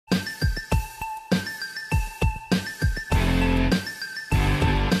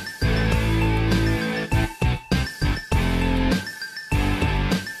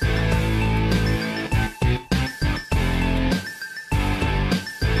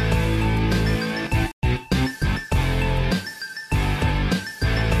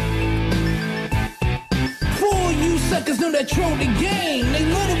know that Tro the Gang. They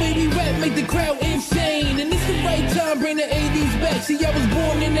love the way we rap, make the crowd insane. And it's the right time, bring the 80s back. See, I was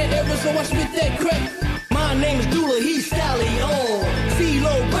born in that era, so I spit that crack. My name is Dula, he's Stallion.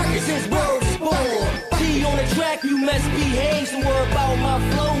 CeeLo Burgers, his world is born. G on the track, you must behave. Some word about my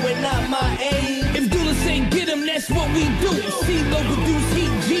flow and not my aim. If Dula say get him, that's what we do. CeeLo produce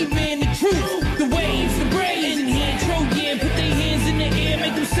heat, G-Man the truth. The waves, the brains in here, Trogang, put their hands in the air,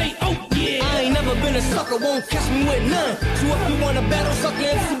 make them say, oh yeah. I ain't never been a sucker, won't catch me with none. So if you wanna battle, sucker,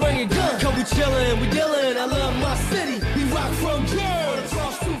 MC, bring your gun. Cause we chillin', we dealin', I love my city. We rock from Jersey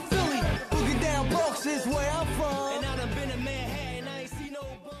across through Philly. Boogie down Bronx is where I'm from.